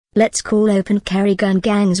Let's call open carry gun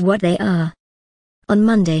gangs what they are. On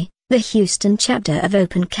Monday, the Houston chapter of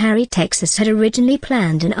Open Carry Texas had originally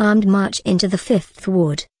planned an armed march into the Fifth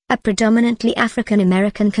Ward, a predominantly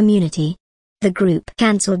African-American community. The group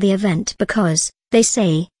canceled the event because, they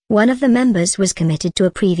say, one of the members was committed to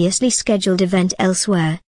a previously scheduled event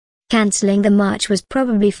elsewhere. Canceling the march was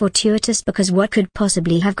probably fortuitous because what could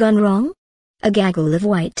possibly have gone wrong? A gaggle of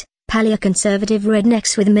white, paleoconservative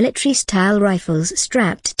rednecks with military-style rifles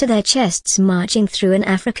strapped to their chests marching through an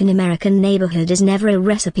African-American neighborhood is never a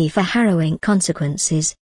recipe for harrowing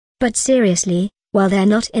consequences. But seriously, while they're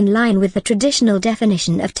not in line with the traditional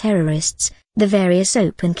definition of terrorists, the various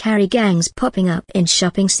open carry gangs popping up in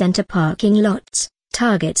shopping center parking lots,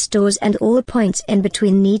 Target stores and all points in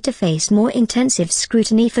between need to face more intensive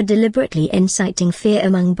scrutiny for deliberately inciting fear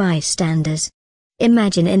among bystanders.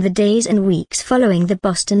 Imagine in the days and weeks following the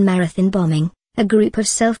Boston Marathon bombing, a group of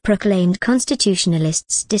self-proclaimed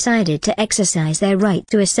constitutionalists decided to exercise their right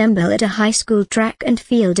to assemble at a high school track and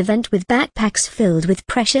field event with backpacks filled with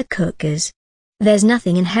pressure cookers. There's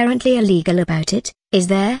nothing inherently illegal about it, is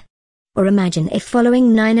there? Or imagine if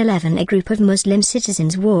following 9/11 a group of Muslim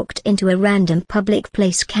citizens walked into a random public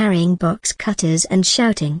place carrying box cutters and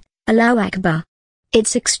shouting, "Allahu Akbar."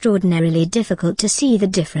 It's extraordinarily difficult to see the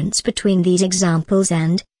difference between these examples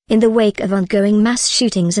and, in the wake of ongoing mass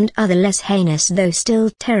shootings and other less heinous though still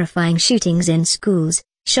terrifying shootings in schools,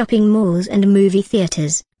 shopping malls and movie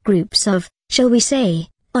theaters, groups of, shall we say,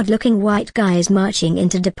 odd-looking white guys marching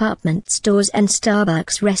into department stores and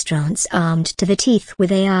Starbucks restaurants armed to the teeth with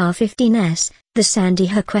AR-15s, the Sandy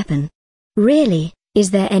Hook weapon. Really,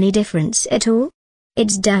 is there any difference at all?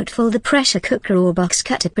 It's doubtful the pressure cooker or box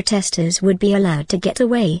cutter protesters would be allowed to get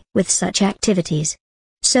away with such activities.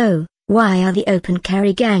 So, why are the open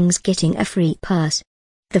carry gangs getting a free pass?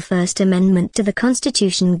 The First Amendment to the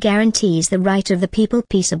Constitution guarantees the right of the people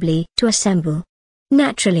peaceably to assemble.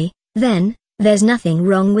 Naturally, then, there's nothing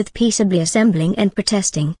wrong with peaceably assembling and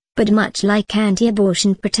protesting, but much like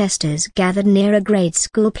anti-abortion protesters gathered near a grade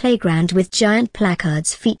school playground with giant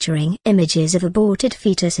placards featuring images of aborted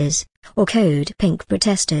fetuses, or Code Pink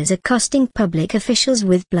protesters accosting public officials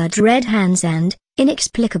with blood-red hands and,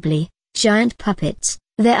 inexplicably, giant puppets,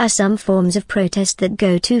 there are some forms of protest that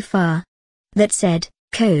go too far. That said,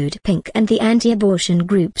 Code Pink and the anti-abortion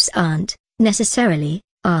groups aren't, necessarily,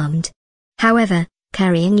 armed. However,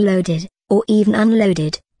 carrying loaded, or even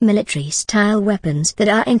unloaded, military-style weapons that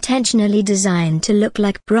are intentionally designed to look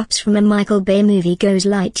like props from a Michael Bay movie goes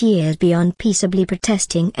light years beyond peaceably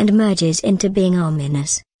protesting and merges into being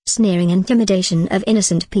ominous, sneering intimidation of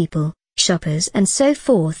innocent people, shoppers and so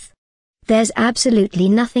forth. There's absolutely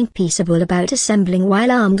nothing peaceable about assembling while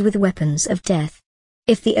armed with weapons of death.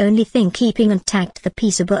 If the only thing keeping intact the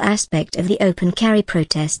peaceable aspect of the open carry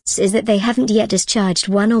protests is that they haven't yet discharged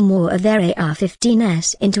one or more of their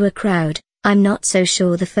AR-15s into a crowd, I'm not so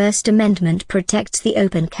sure the First Amendment protects the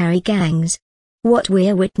open carry gangs. What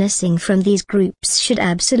we're witnessing from these groups should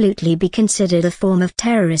absolutely be considered a form of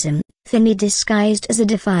terrorism, thinly disguised as a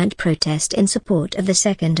defiant protest in support of the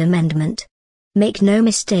Second Amendment. Make no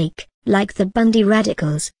mistake, like the Bundy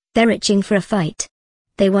radicals, they're itching for a fight.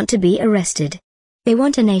 They want to be arrested. They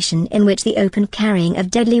want a nation in which the open carrying of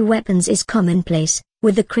deadly weapons is commonplace,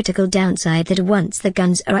 with the critical downside that once the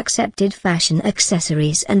guns are accepted fashion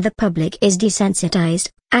accessories and the public is desensitized,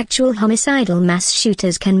 actual homicidal mass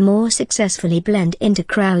shooters can more successfully blend into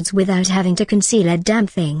crowds without having to conceal a damn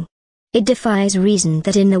thing. It defies reason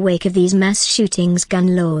that in the wake of these mass shootings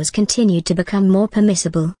gun laws continue to become more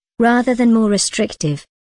permissible, rather than more restrictive.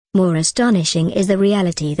 More astonishing is the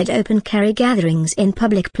reality that open carry gatherings in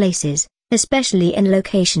public places, especially in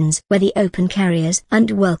locations where the open carriers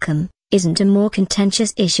aren't welcome, isn't a more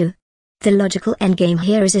contentious issue. The logical endgame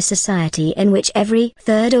here is a society in which every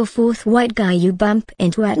third or fourth white guy you bump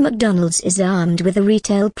into at McDonald's is armed with a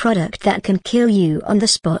retail product that can kill you on the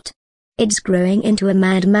spot. It's growing into a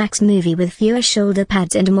Mad Max movie with fewer shoulder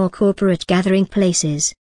pads and more corporate gathering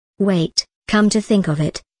places. Wait, come to think of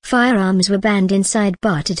it, firearms were banned inside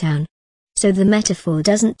Bartertown. So the metaphor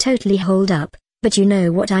doesn't totally hold up, but you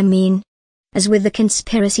know what I mean. As with the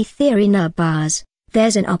conspiracy theory nub bars,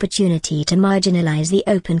 there's an opportunity to marginalize the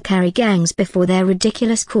open carry gangs before their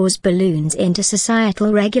ridiculous cause balloons into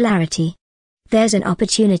societal regularity. There's an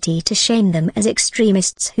opportunity to shame them as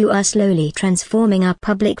extremists who are slowly transforming our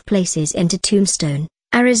public places into Tombstone,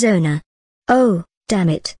 Arizona. Oh, damn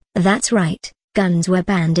it, that's right, guns were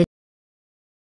banned in